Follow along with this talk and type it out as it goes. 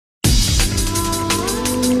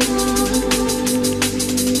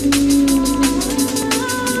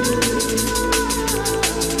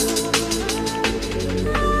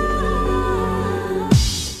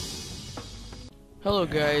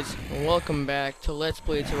welcome back to Let's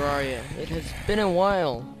Play Terraria. It has been a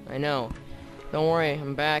while, I know. Don't worry,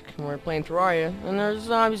 I'm back, and we're playing Terraria, and there's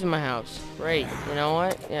zombies in my house. Great, you know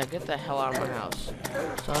what? Yeah, get the hell out of my house.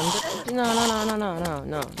 Son,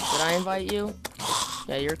 no. Did I invite you?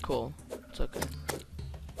 Yeah, you're cool. It's okay.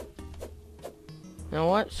 You know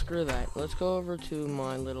what? Screw that. Let's go over to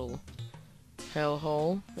my little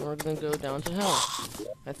hellhole, and we're gonna go down to hell.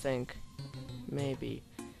 I think. Maybe.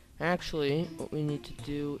 Actually, what we need to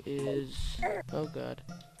do is... Oh god.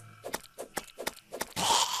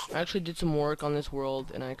 I actually did some work on this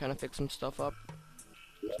world, and I kind of fixed some stuff up.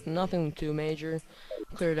 Nothing too major.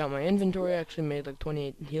 Cleared out my inventory. I actually made like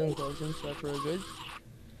 28 healing potions, so that's really good.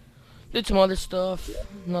 Did some other stuff.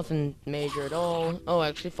 Nothing major at all. Oh, I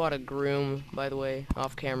actually fought a groom, by the way,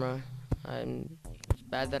 off camera. It's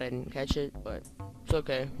bad that I didn't catch it, but it's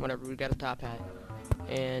okay. Whatever, we got a top hat.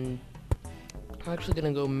 And I'm actually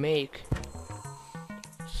gonna go make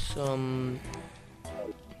some,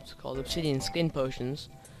 what's it called, obsidian skin potions,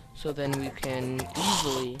 so then we can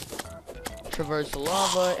easily traverse the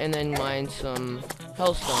lava and then mine some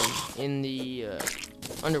Hellstone in the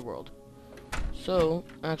underworld. So,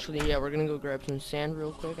 actually, yeah, we're gonna go grab some sand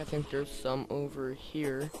real quick. I think there's some over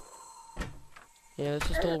here. Yeah, this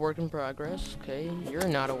is still a work in progress. Okay, you're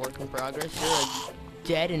not a work in progress. You're a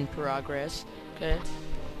dead in progress. Okay.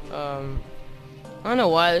 I don't know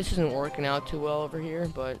why this isn't working out too well over here,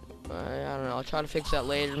 but I don't know. I'll try to fix that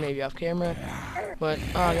later, maybe off camera. But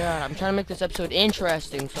oh god, I'm trying to make this episode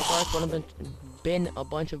interesting. So far, it's been a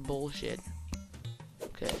bunch of bullshit.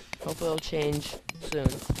 Okay, hopefully it'll change soon.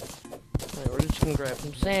 Alright, we're just gonna grab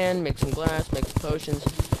some sand, make some glass, make some potions.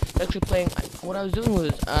 Actually, playing. What I was doing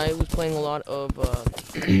was I was playing a lot of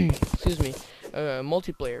excuse me,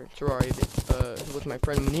 multiplayer Terraria with my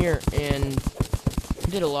friend Munir, and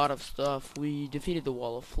did a lot of stuff. We defeated the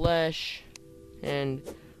wall of flesh, and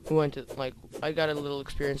we went to, like, I got a little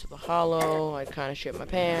experience of the hollow. I kind of shit my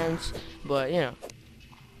pants, but you know,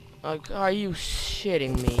 like, are you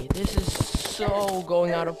shitting me? This is so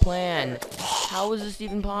going out of plan. How is this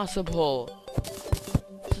even possible?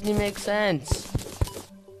 Doesn't even make sense.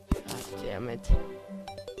 God damn it.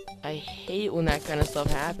 I hate when that kind of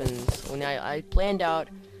stuff happens. When I planned out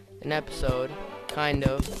an episode, kind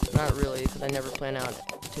of, not really, because I never plan out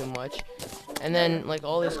too much, and then like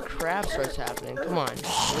all this crap starts happening. Come on,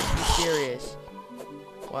 let's be serious.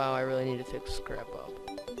 Wow, I really need to fix this crap up.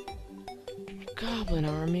 Goblin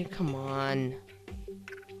army, come on.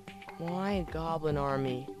 Why goblin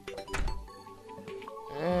army?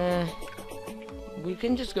 We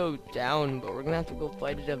can just go down, but we're gonna have to go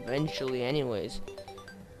fight it eventually anyways.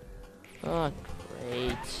 Oh,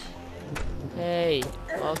 great. Hey,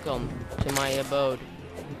 welcome to my abode.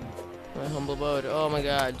 My humble abode. Oh my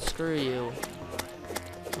god, screw you.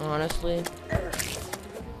 Honestly.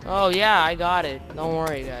 Oh yeah, I got it. Don't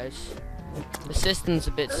worry, guys. The system's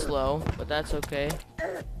a bit slow, but that's okay.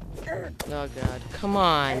 Oh god, come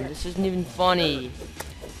on. This isn't even funny.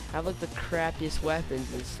 I have like the crappiest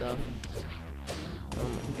weapons and stuff. Oh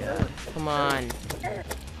my god. Come on.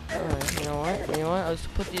 Alright, you know what? You know what? Let's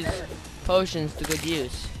put these potions to good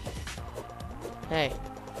use. Hey.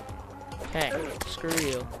 Hey, screw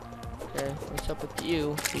you. Okay, what's up with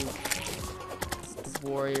you, you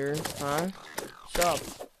warrior, huh? What's up?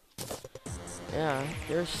 Yeah,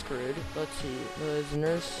 you're screwed. Let's see. There's a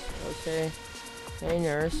nurse. Okay. Hey,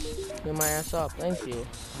 nurse. Get my ass up. Thank you.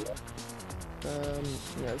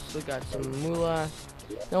 Yeah, still got some moolah.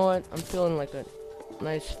 You know what? I'm feeling like a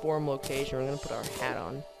nice form location. We're gonna put our hat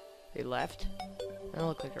on. They left? I don't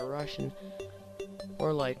look like a Russian.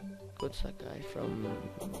 Or like, what's that guy from...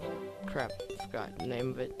 Crap, forgot the name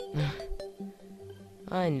of it.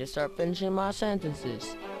 I need to start finishing my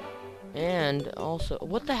sentences. And also,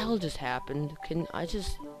 what the hell just happened? Can I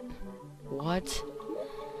just... What?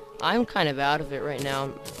 I'm kind of out of it right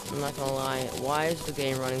now. I'm not gonna lie. Why is the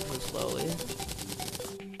game running so slowly?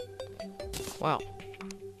 Wow.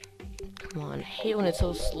 Come on, I hate when it's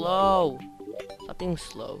so slow. Stop being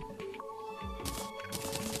slow.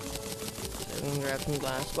 I'm gonna grab some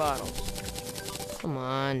glass bottles. Come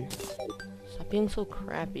on. Stop being so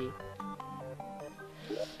crappy.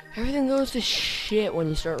 Everything goes to shit when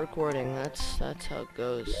you start recording. That's how it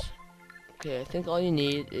goes. Okay, I think all you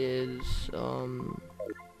need is you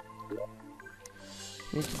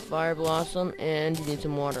need some fire blossom and you need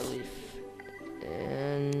some water leaf.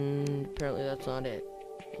 And apparently that's not it.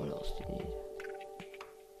 What else do you need?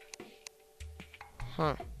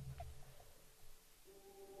 Huh.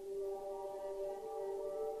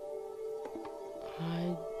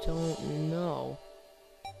 I don't know.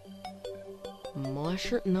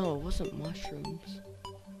 Mushroom? No, it wasn't mushrooms.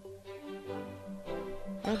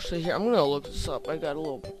 I Actually, here, I'm gonna look this up. I got a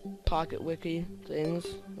little pocket wiki things.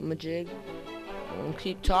 I'm a jig. I'm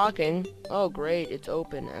keep talking. Oh, great. It's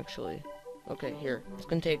open, actually. Okay, here. It's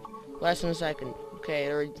gonna take less than a second. Okay,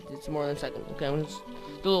 or it's more than a second. Okay, I'm gonna just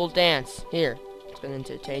do a little dance. Here. It's gonna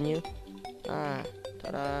entertain you. Ah.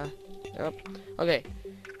 Ta-da. Yep. Okay.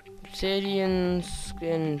 Obsidian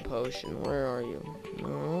skin potion. Where are you?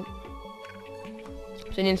 No.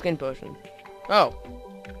 Obsidian skin potion. Oh.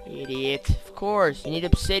 Idiot. Of course, you need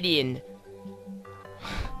obsidian.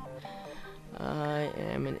 I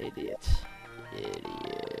am an idiot.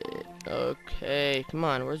 Idiot. Okay, come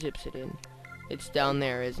on, where's the obsidian? It's down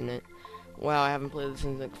there, isn't it? Wow, I haven't played this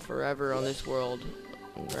in like forever on this world.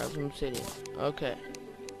 Grab some obsidian. Okay.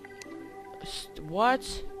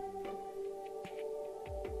 What?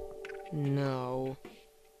 No.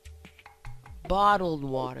 Bottled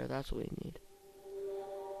water, that's what we need.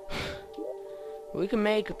 We can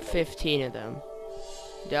make 15 of them.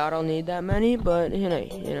 Doubt I'll need that many, but you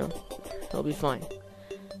know, they'll be fine.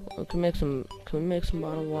 We can make some. Can we make some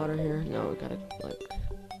bottled water here? No, we gotta like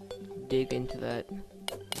dig into that.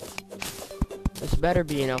 This better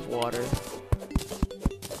be enough water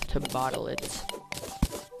to bottle it.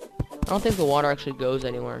 I don't think the water actually goes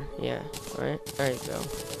anywhere. Yeah, right. There you go.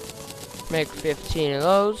 Make 15 of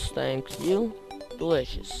those. Thank you.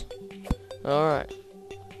 Delicious. All right.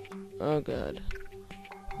 Oh god.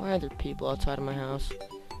 Why are there people outside of my house?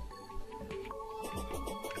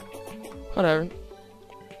 Whatever.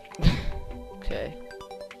 Okay.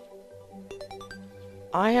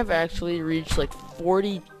 I have actually reached like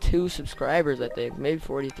 42 subscribers, I think. Maybe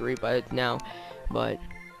 43 by now. But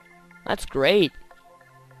that's great.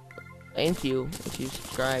 Thank you if you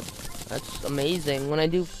subscribe. That's amazing. When I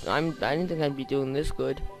didn't think I'd be doing this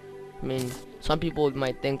good. I mean, some people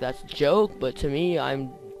might think that's a joke, but to me, I'm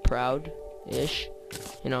proud-ish.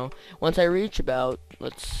 You know, once I reach about,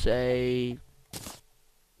 let's say,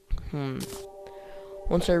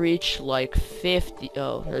 once I reach like 50,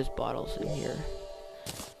 oh, there's bottles in here.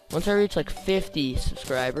 Once I reach like 50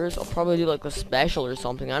 subscribers, I'll probably do like a special or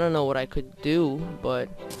something. I don't know what I could do, but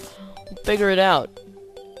we'll figure it out.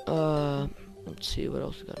 Let's see, what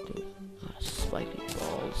else we gotta do? Spiky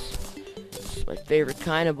balls. This is my favorite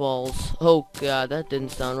kind of balls. Oh god, that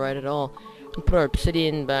didn't sound right at all. Put our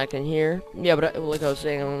obsidian back in here. Yeah, but like I was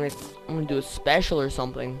saying, I'm gonna do a special or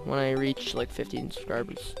something when I reach like 15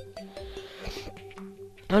 subscribers.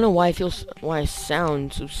 I don't know why I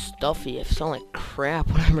sound so stuffy. I sound like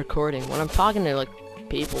crap when I'm recording. When I'm talking to like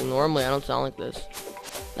people normally, I don't sound like this.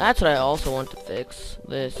 That's what I also want to fix.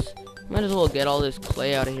 This. Might as well get all this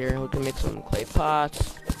clay out of here. We can make some clay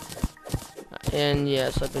pots. And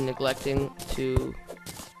yes, I've been neglecting to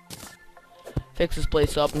fix this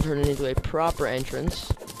place up and turn it into a proper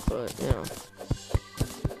entrance, but you know,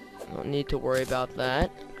 don't need to worry about that.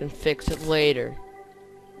 I can fix it later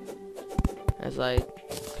as I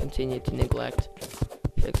continue to neglect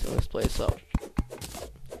fixing this place up.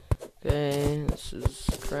 Okay, this is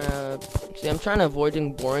crap. See, I'm trying to avoid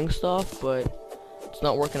doing boring stuff, but it's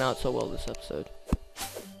not working out so well this episode.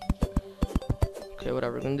 Okay,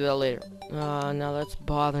 whatever, we're gonna do that later. Now that's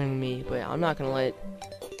bothering me, but I'm not gonna let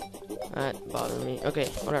that bother me. Okay,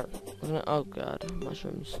 whatever. Oh god,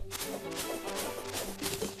 mushrooms.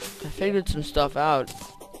 I figured some stuff out.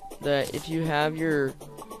 That if you have your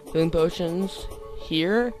healing potions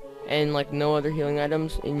here, and like no other healing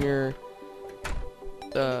items in your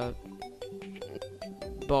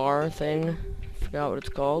bar thing, I forgot what it's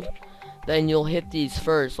called, then you'll hit these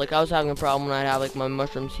first. Like I was having a problem when I had like my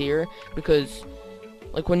mushrooms here, because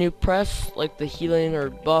like when you press like the healing or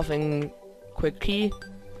buffing quick key,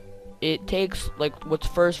 it takes like what's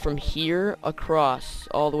first from here across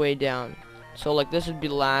all the way down. So like this would be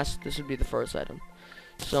last, this would be the first item.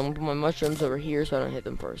 So I'm gonna put my mushrooms over here so I don't hit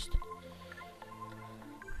them first.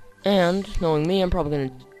 And knowing me, I'm probably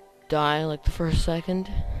gonna die like the first second,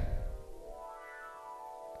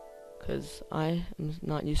 cause I am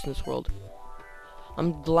not used to this world.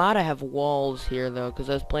 I'm glad I have walls here though, cause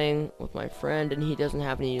I was playing with my friend and he doesn't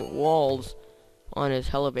have any walls on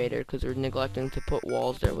his elevator because they're neglecting to put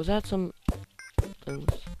walls there. Was that some things?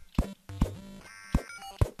 Oh,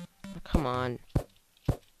 come on.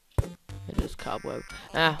 It is cobweb.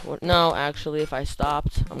 Ah, well, no, actually, if I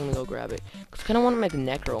stopped, I'm gonna go grab it. Because I kind of want to make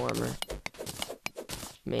necro armor.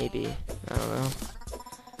 Maybe. I don't know.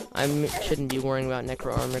 I shouldn't be worrying about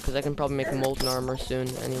necro armor because I can probably make molten armor soon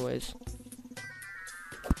anyways.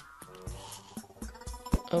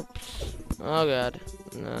 Oops. Oh god.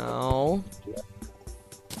 No.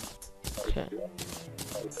 Okay.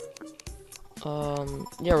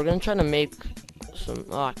 Yeah, we're gonna try to make some.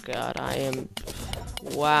 Oh god, I am.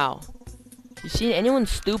 Wow. You see anyone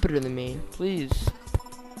stupider than me? Please.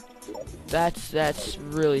 That's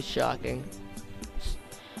really shocking.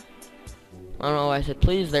 I don't know why I said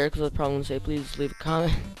please there, because I was probably going to say please leave a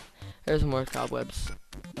comment. There's more cobwebs.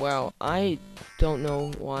 Wow, I don't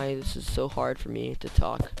know why this is so hard for me to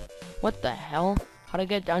talk. What the hell? How'd I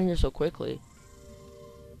get down here so quickly?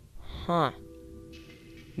 Huh.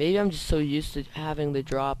 Maybe I'm just so used to having the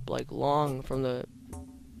drop, like, long from the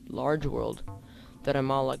large world that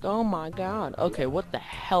I'm all like, oh my god. Okay, what the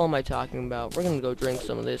hell am I talking about? We're gonna go drink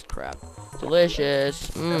some of this crap.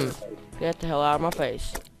 Delicious. Get the hell out of my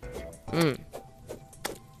face.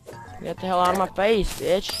 Get the hell out of my face,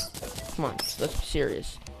 bitch. Come on, let's be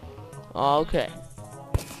serious. Okay.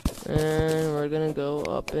 And we're gonna go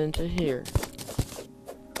up into here.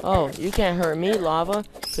 Oh, you can't hurt me, lava,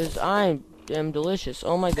 because I am delicious.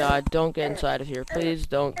 Oh my god, don't get inside of here. Please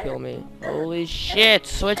don't kill me. Holy shit!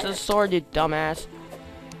 Switch the sword, you dumbass.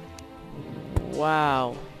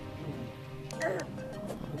 Wow.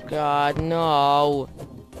 God, no.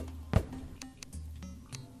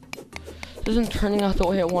 This isn't turning out the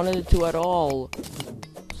way I wanted it to at all.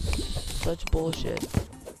 Such bullshit.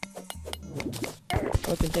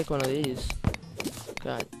 I can take one of these.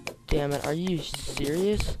 God damn it, are you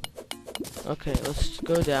serious? Okay, let's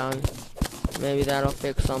go down. Maybe that'll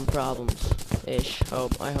fix some problems. Ish.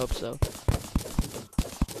 I hope so.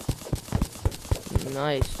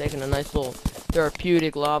 Nice, taking a nice little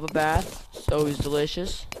therapeutic lava bath. It's always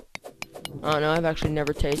delicious. I don't know, I've actually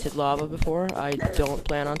never tasted lava before. I don't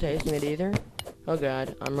plan on tasting it either. Oh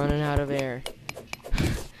god, I'm running out of air.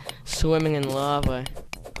 Swimming in lava.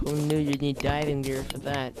 Who knew you'd need diving gear for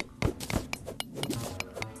that?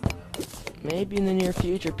 Maybe in the near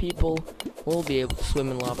future people will be able to swim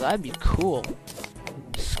in lava. That'd be cool.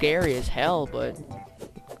 Scary as hell, but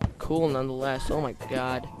cool nonetheless. Oh my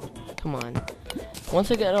god. Come on. Once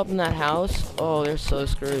I get up in that house, oh, they're so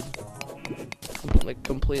screwed. Like,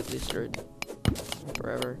 completely screwed.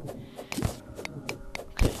 Forever.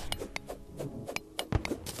 Okay.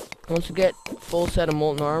 Once we get full set of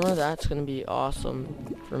molten armor, that's gonna be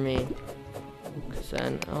awesome for me. Because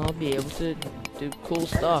then I'll be able to do cool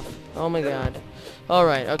stuff. Oh my god.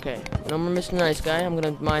 Alright, okay. No more Mr. Nice Guy. I'm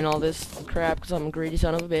gonna mine all this crap because I'm a greedy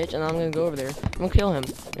son of a bitch, and I'm gonna go over there. I'm gonna kill him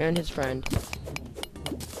and his friend.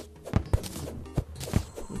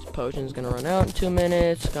 This potion's gonna run out in 2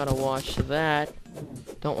 minutes. Gotta watch that.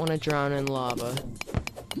 Don't want to drown in lava.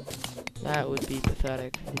 That would be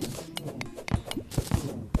pathetic.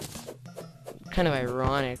 Kind of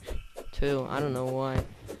ironic, too. I don't know why.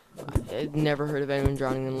 I've never heard of anyone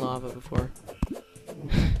drowning in lava before.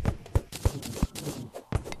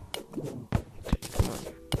 Okay, come on.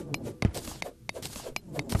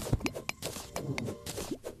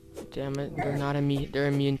 Damn it, they're not immune. They're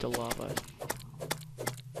immune to lava.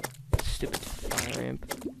 Stupid fire imp.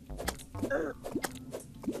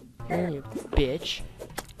 You bitch.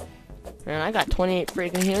 Man, I got 28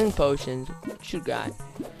 freaking healing potions. What you got,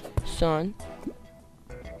 son?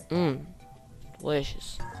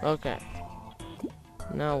 Delicious. Okay.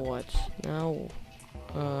 Now what? Now,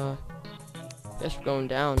 guess we're going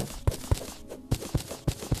down.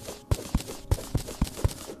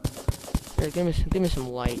 Here, give me some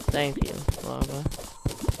light. Thank you, lava.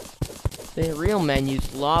 The real men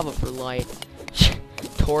use lava for light.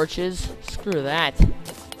 Torches? Screw that.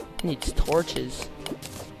 Who needs torches?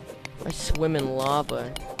 I swim in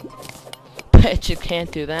lava. Bet you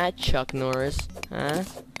can't do that, Chuck Norris. Huh?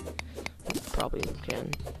 Probably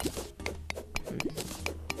can.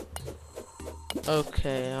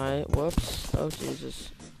 Okay, whoops. Oh,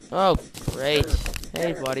 Jesus. Oh, great.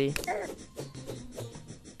 Hey, buddy.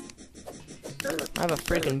 I have a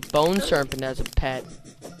freaking bone serpent as a pet.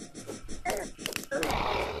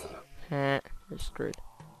 Huh, you're screwed.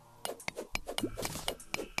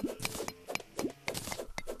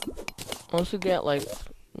 Once we get, like,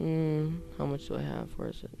 how much do I have? Where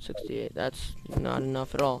is it? 68. That's not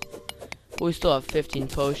enough at all. But we still have 15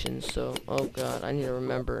 potions, so, oh god, I need to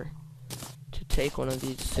remember to take one of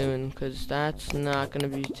these soon, because that's not going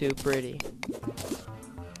to be too pretty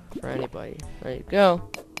for anybody. There you go.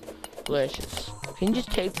 Delicious. Can you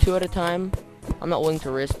just take 2 at a time? I'm not willing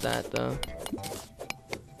to risk that, though.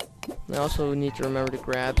 I also need to remember to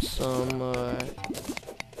grab some,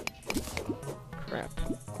 crap.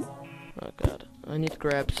 Oh god. I need to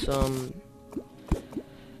grab some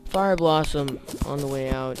Fire Blossom on the way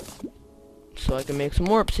out, so I can make some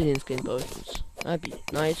more obsidian skin potions. That'd be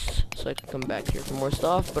nice, so I can come back here for more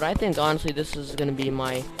stuff. But I think, honestly, this is gonna be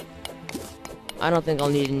my... I don't think I'll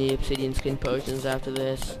need any obsidian skin potions after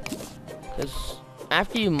this, because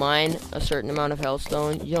after you mine a certain amount of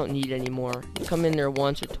Hellstone, you don't need any more. You come in there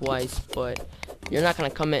once or twice, but you're not gonna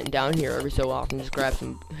come in down here every so often just grab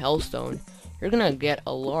some Hellstone. You're gonna get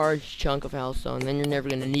a large chunk of Hellstone, then you're never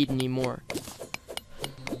gonna need any more.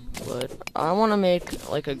 But I want to make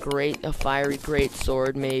like a fiery great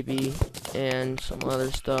sword maybe, and some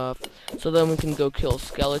other stuff, so then we can go kill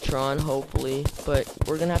Skeletron hopefully. But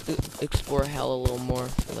we're gonna have to explore hell a little more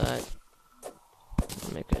for that.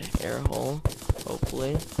 Make an air hole,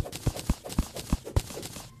 hopefully.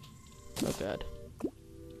 Oh god.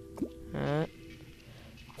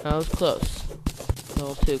 That was close. A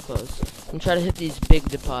little too close. I'm trying to hit these big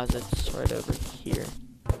deposits right over here.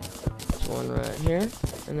 There's one right here,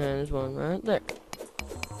 and then there's one right there.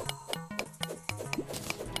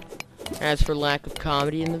 As for lack of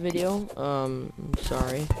comedy in the video, I'm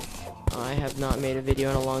sorry. I have not made a video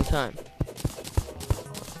in a long time.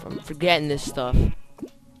 I'm forgetting this stuff.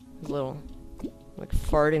 A little, like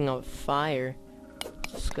farting of fire.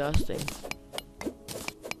 It's disgusting.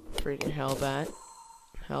 Freaking Hellbat.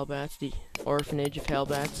 Hellbats, the orphanage of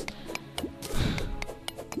Hellbats.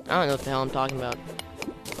 I don't know what the hell I'm talking about.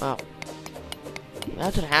 Wow.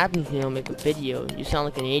 That's what happens when you don't make a video. You sound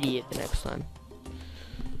like an idiot the next time.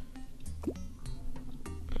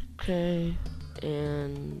 Okay,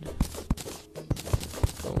 and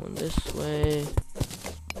going this way.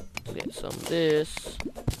 Get some of this.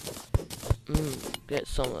 Get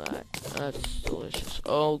some of that. That's delicious.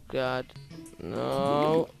 Oh god.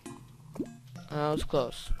 No. That was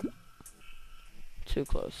close. Too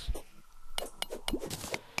close.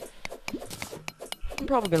 I'm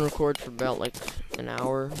probably gonna record for about like an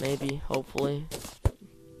hour, maybe, hopefully.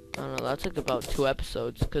 I don't know, that's like about 2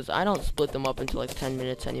 episodes, because I don't split them up into like 10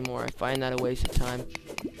 minutes anymore. I find that a waste of time.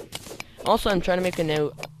 Also, I'm trying to make a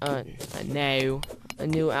new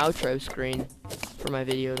outro screen for my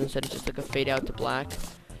videos instead of just like a fade out to black.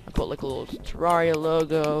 I put like a little Terraria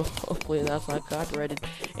logo. Hopefully that's not copyrighted.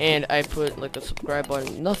 And I put like a subscribe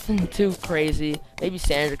button. Nothing too crazy. Maybe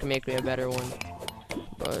Sandra can make me a better one.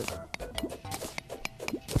 But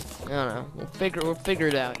I don't know. We'll figure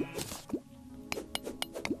it out.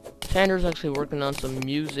 Sandra's actually working on some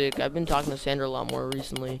music. I've been talking to Sandra a lot more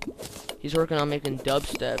recently. He's working on making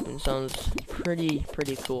dubstep and sounds pretty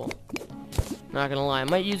cool. Not gonna lie, I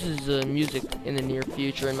might use his music in the near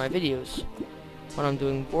future in my videos when I'm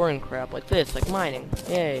doing boring crap like this, like mining.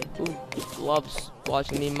 Yay! Who loves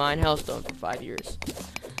watching me mine Hellstone for 5 years?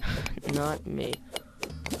 Not me.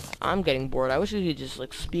 I'm getting bored. I wish you could just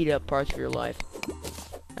like speed up parts of your life.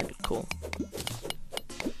 That'd be cool.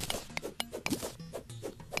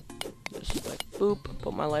 Just like boop,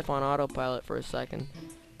 put my life on autopilot for a second.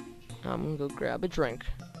 I'm gonna go grab a drink.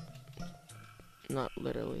 Not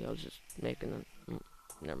literally, I was just making them.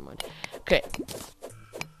 Never mind. Okay.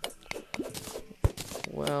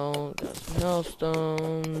 Well, got some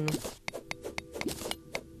Hellstone.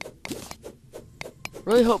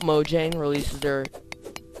 Really hope Mojang releases their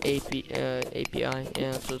API.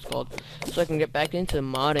 Yeah, that's what it's called. So I can get back into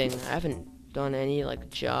modding. I haven't done any like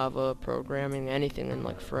Java programming, anything in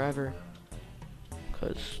like forever.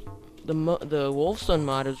 Cause the Wolfstone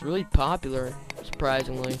mod is really popular,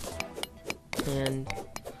 surprisingly. And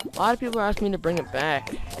a lot of people are asking me to bring it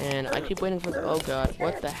back, and I keep waiting for the— oh god,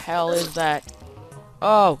 what the hell is that?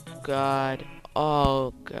 Oh god,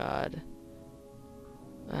 oh god.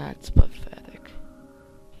 That's pathetic.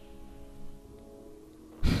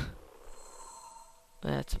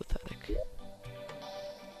 That's pathetic.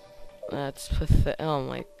 That's pathetic. Oh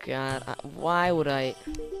my god, why would I—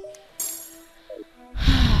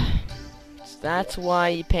 that's why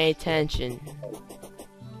you pay attention.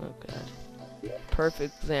 Oh god.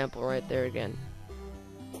 Perfect example right there again.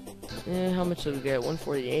 Yeah, how much did we get?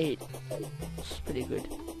 148. It's pretty good.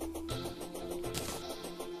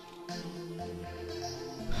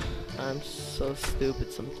 I'm so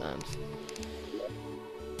stupid sometimes.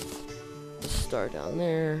 Let's start down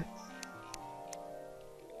there.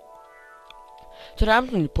 So what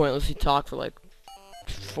happens when you pointlessly talk for like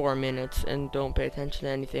 4 minutes and don't pay attention to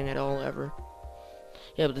anything at all ever?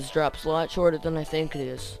 Yeah, but this drop's a lot shorter than I think it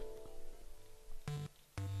is.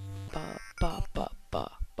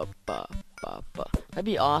 That'd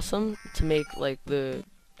be awesome to make like the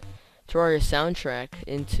Terraria soundtrack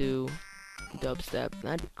into dubstep.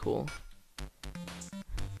 That'd be cool.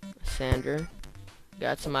 Sandra,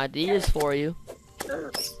 got some ideas for you.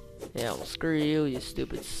 Yeah, well, screw you, you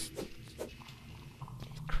stupid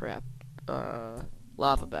crap.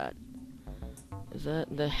 Lava bat. Is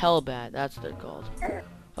that the Hellbat? That's what they're called.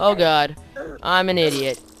 Oh god, I'm an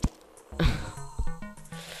idiot.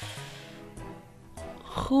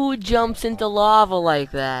 Who jumps into lava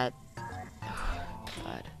like that?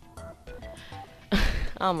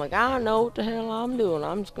 I'm like, I don't know what the hell I'm doing.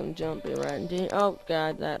 I'm just gonna jump it right into. Oh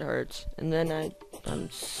god, that hurts. And then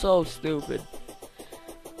I'm so stupid.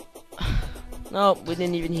 Nope, we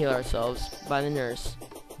didn't even heal ourselves by the nurse.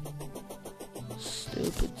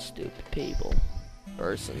 Stupid, stupid people.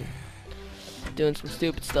 Person. Doing some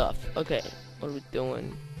stupid stuff. Okay, what are we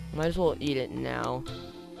doing? Might as well eat it now.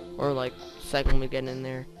 Or like, second we get in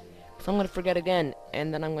there. Cause I'm gonna forget again,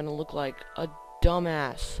 and then I'm gonna look like a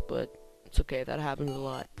dumbass. But it's okay, that happens a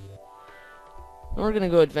lot. And we're gonna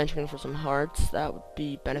go adventuring for some hearts. That would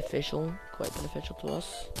be beneficial, quite beneficial to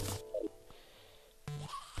us.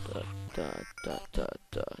 Da da da da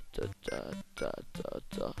da da da da da da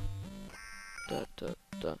da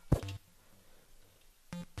da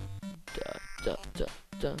da da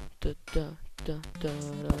da da da da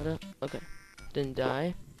da. Okay, didn't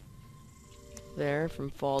die there from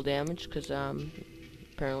fall damage because I'm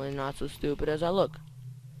apparently not so stupid as I look.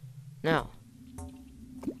 Now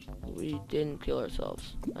we didn't kill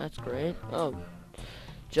ourselves. That's great. Oh,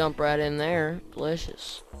 jump right in there.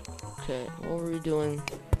 Delicious. Okay, what were we doing?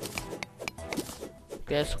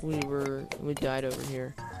 Guess we died over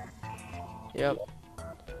here. Yep.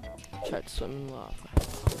 Tried to swim in lava.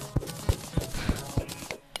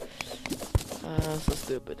 So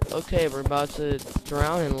stupid. Okay, we're about to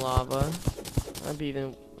drown in lava. That'd be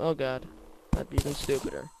even, oh god. That'd be even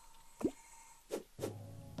stupider.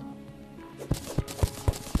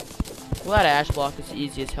 Well, that ash block is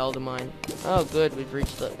easy as hell to mine. Oh good, we've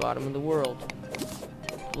reached the bottom of the world.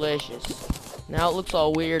 Delicious. Now it looks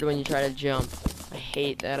all weird when you try to jump. I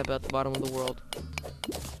hate that about the bottom of the world.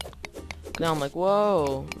 Now I'm like,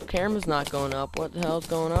 whoa, the camera's not going up. What the hell's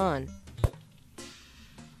going on?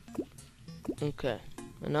 Okay,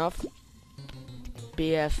 enough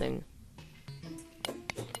BSing.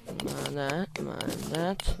 Mine that, and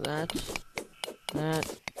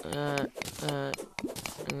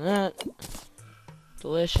that.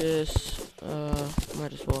 Delicious.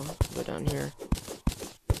 Might as well go down here.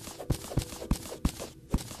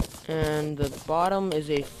 And the bottom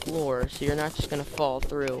is a floor, so you're not just gonna fall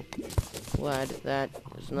through. Glad that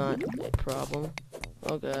is not a problem.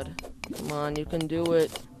 Oh god. Come on, you can do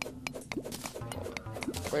it.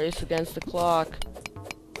 Race against the clock.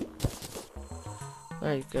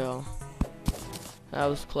 There you go. That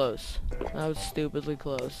was close. That was stupidly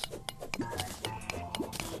close.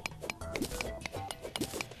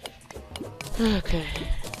 Okay.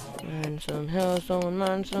 Mine some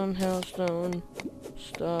hellstone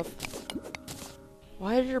stuff.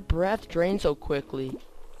 Why did your breath drain so quickly?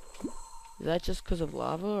 Is that just because of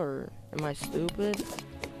lava, or am I stupid?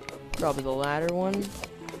 Probably the latter one.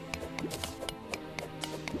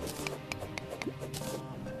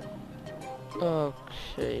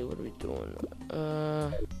 Okay, what are we doing?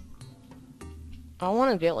 I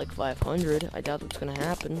want to get like 500. I doubt that's gonna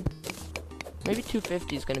happen. Maybe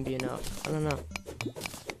 250 is gonna be enough. I don't know.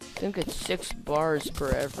 I think it's 6 bars per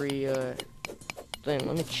every thing.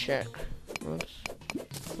 Let me check. Oops.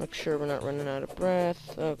 Make sure we're not running out of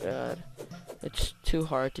breath. Oh god. It's too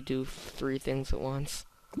hard to do 3 things at once.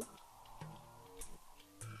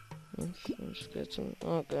 Let's get some.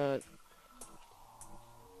 Oh god.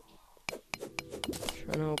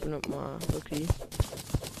 Trying to open up my cookie.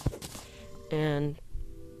 And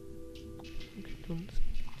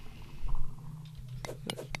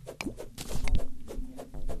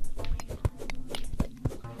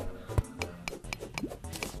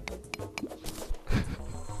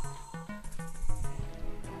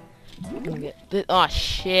get this. Oh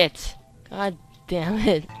shit! God damn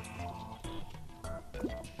it!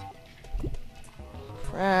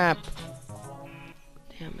 Crap!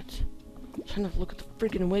 Damn it! I'm trying to look at the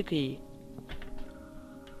freaking wiki.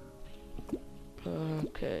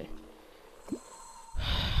 Okay.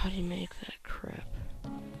 How do you make that crap?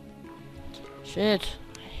 Shit!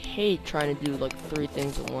 I hate trying to do like 3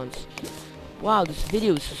 things at once. Wow, this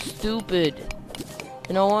video is so stupid.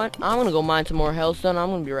 You know what? I'm gonna go mine some more Hellstone. I'm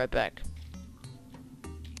gonna be right back.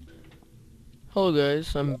 Hello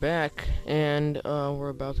guys, I'm back, and we're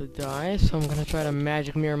about to die, so I'm gonna try to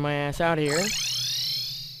magic mirror my ass out of here.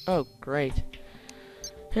 Oh, great.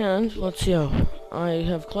 And, let's see how I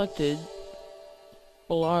have collected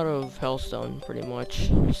a lot of Hellstone, pretty much.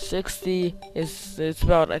 60 is, it's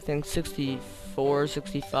about, I think, 64,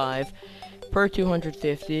 65 per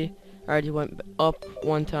 250. I already went up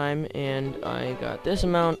one time, and I got this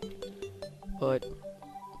amount, but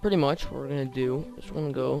pretty much what we're gonna do is we're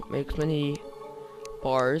gonna go make as many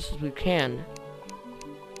bars as we can.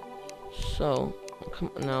 So, come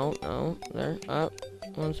on, no, there, up,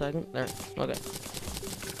 1 second, there, okay.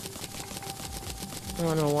 I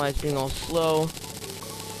don't know why it's being all slow,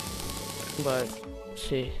 but let's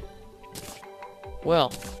see.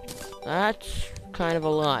 Well, that's kind of a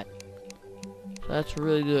lot. That's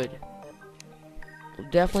really good. We'll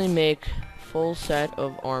definitely make full set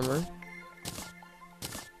of armor.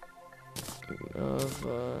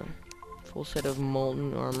 Full set of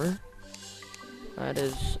molten armor. That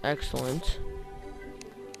is excellent.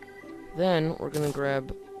 Then we're gonna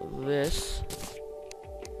grab this.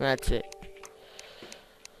 That's it.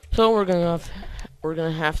 So we're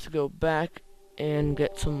gonna have to go back and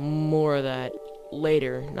get some more of that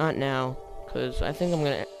later, not now, because I think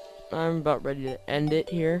I'm about ready to end it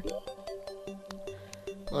here.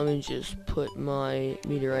 Let me just put my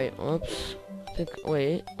meteorite. Oops.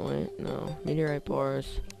 Wait, no. Meteorite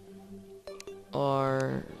bars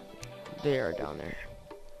are down there.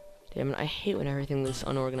 Damn it, I hate when everything is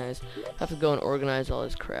unorganized. I have to go and organize all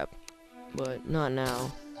this crap. But not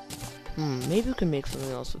now. Maybe we can make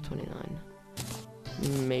something else with 29.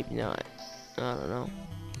 Maybe not. I don't know.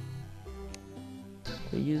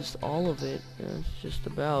 We used all of it. It's just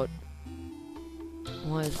about.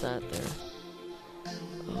 Why is that there?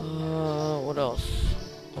 What else?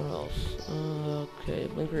 What else? Okay,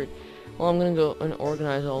 blinker. Well, I'm gonna go and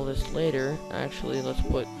organize all this later. Actually, let's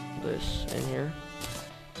put this in here.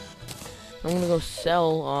 I'm gonna go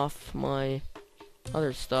sell off my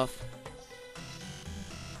other stuff.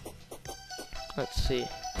 Let's see.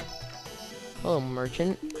 Hello,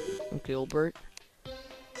 merchant. Gilbert.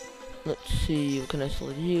 Let's see, what can I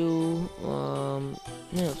sell you?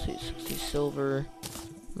 Yeah, let's see, 60 silver,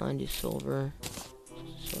 90 silver,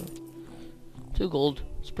 so 2 gold.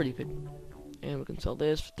 It's pretty good. And we can sell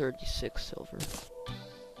this for 36 silver.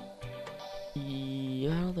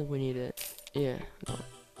 Yeah, I don't think we need it. Yeah, no.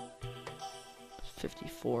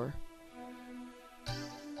 54.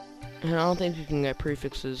 And I don't think you can get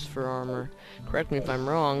prefixes for armor. Correct me if I'm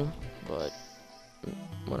wrong, but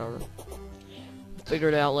whatever. Figure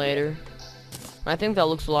it out later. I think that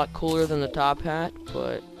looks a lot cooler than the top hat,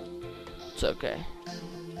 but it's okay.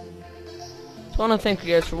 So I want to thank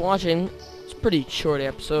you guys for watching. It's a pretty short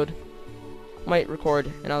episode. Might record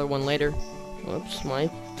another one later. Whoops, my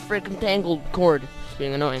freaking tangled cord is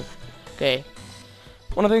being annoying. Okay.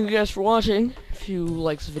 I want to thank you guys for watching. If you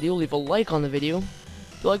like this video, leave a like on the video.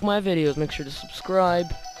 If you like my videos, make sure to subscribe.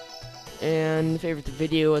 And favorite the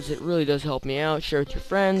video, as it really does help me out. Share it with your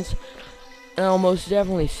friends. And I'll most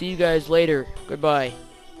definitely see you guys later. Goodbye.